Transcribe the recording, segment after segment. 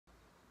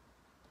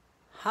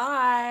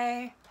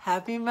Hi,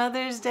 happy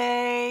Mother's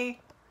Day.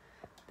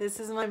 This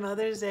is my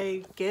Mother's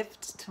Day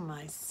gift to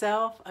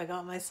myself. I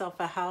got myself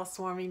a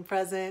housewarming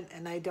present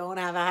and I don't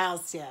have a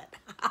house yet.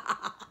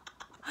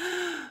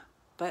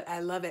 But I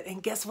love it.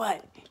 And guess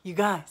what, you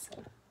guys?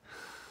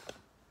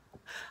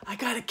 I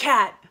got a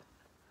cat.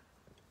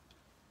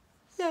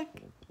 Look,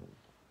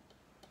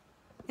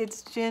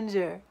 it's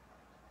Ginger.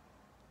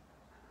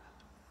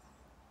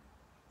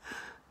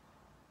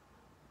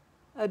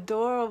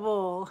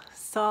 Adorable,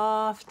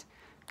 soft,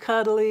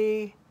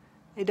 cuddly.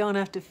 I don't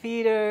have to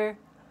feed her.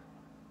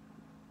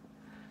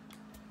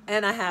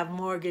 And I have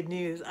more good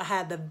news. I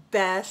had the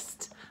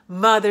best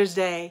Mother's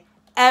Day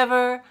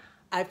ever.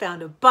 I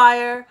found a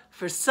buyer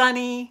for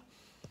Sunny.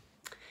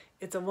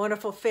 It's a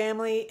wonderful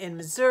family in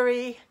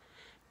Missouri.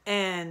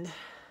 And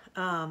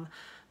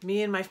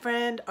me and my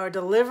friend are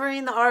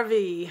delivering the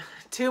RV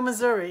to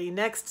Missouri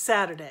next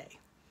Saturday.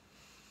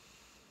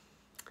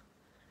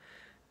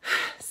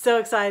 So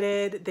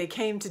excited. They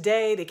came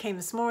today. They came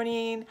this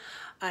morning.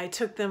 I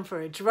took them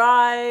for a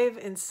drive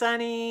in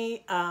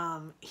Sunny.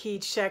 He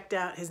checked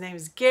out, his name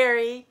is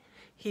Gary.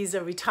 He's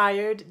a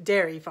retired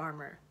dairy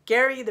farmer.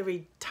 Gary, the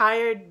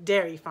retired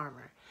dairy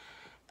farmer.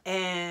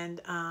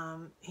 And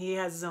he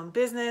has his own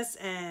business,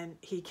 and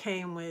he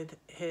came with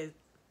his,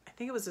 I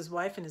think it was his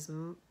wife and his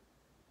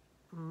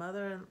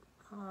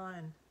mother-in-law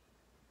and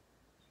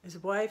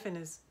his wife and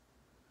his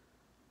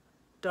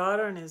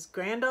daughter and his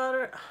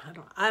granddaughter.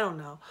 I don't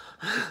know.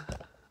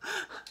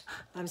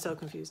 I'm so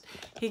confused.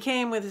 He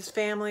came with his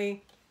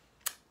family,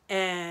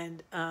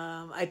 and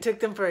I took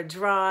them for a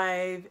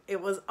drive.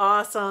 It was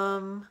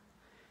awesome.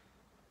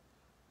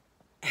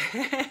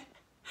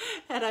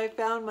 And I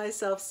found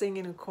myself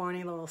singing a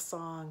corny little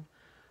song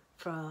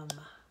from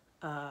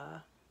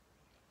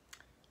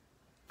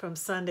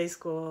Sunday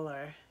school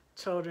or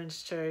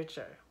children's church,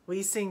 or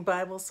we sing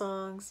Bible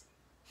songs.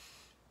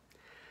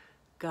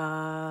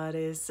 God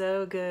is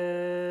so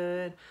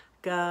good.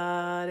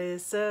 God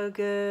is so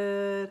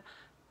good.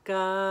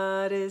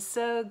 God is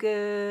so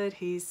good.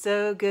 He's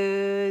so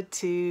good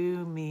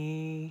to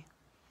me.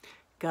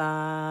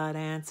 God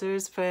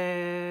answers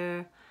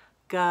prayer.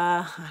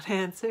 God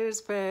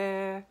answers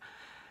prayer.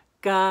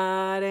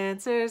 God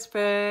answers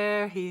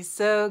prayer. He's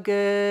so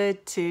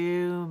good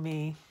to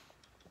me.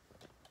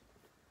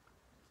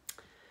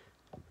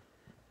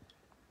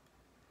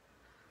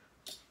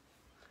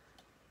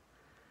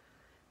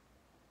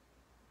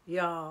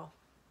 Y'all,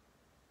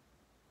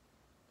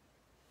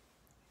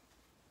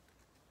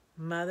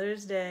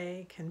 Mother's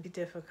Day can be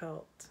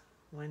difficult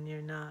when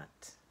you're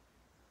not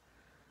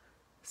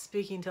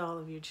speaking to all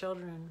of your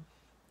children.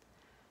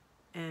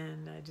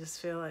 And I just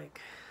feel like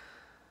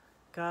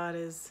God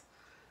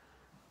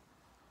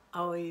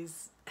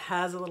always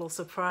has a little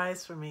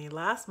surprise for me.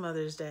 Last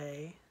Mother's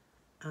Day,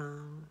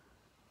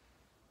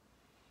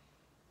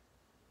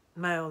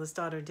 my oldest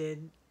daughter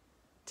did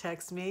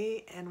text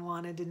me and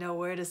wanted to know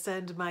where to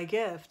send my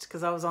gift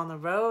because I was on the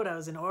road. I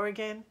was in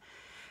Oregon.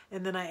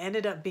 And then I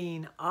ended up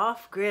being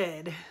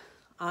off-grid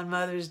on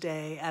Mother's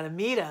Day at a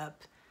meetup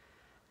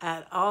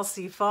at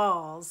Alsea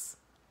Falls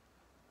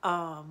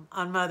on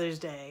Mother's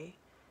Day.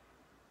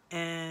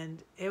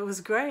 And it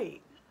was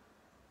great.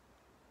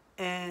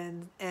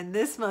 And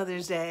this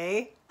Mother's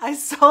Day, I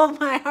sold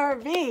my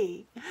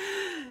RV.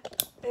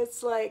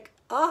 It's like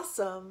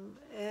awesome.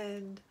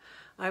 And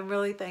I'm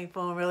really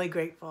thankful and really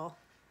grateful.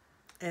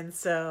 And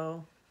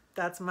so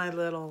that's my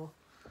little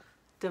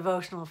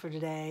devotional for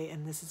today.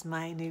 And this is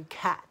my new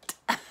cat.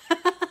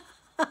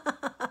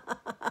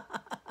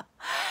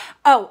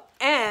 Oh,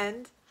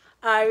 and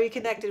I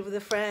reconnected with a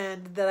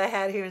friend that I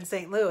had here in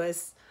St.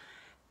 Louis.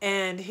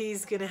 And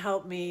he's going to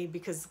help me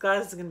because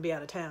God is going to be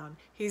out of town.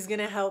 He's going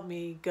to help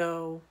me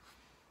go.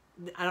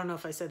 I don't know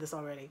if I said this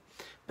already,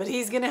 but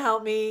he's going to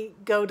help me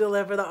go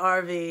deliver the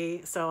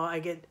RV so I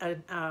get a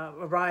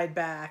ride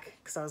back,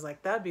 because I was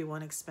like, that'd be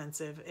one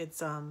expensive. It's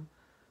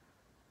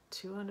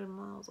 200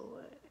 miles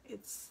away.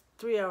 It's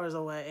 3 hours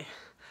away.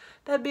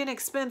 That'd be an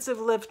expensive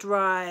Lyft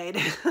ride.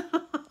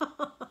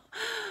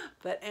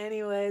 But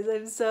anyways,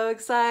 I'm so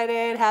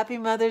excited. Happy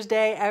Mother's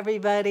Day,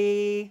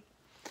 everybody.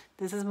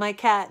 This is my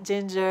cat,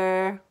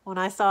 Ginger. When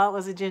I saw it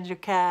was a ginger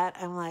cat,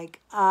 I'm like,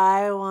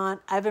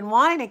 I've been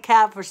wanting a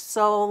cat for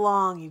so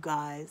long, you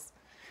guys.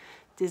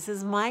 This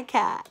is my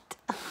cat.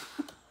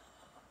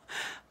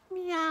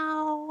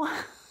 Meow.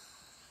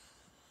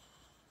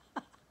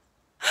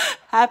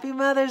 Happy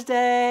Mother's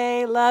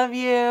Day. Love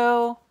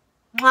you.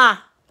 Mwah.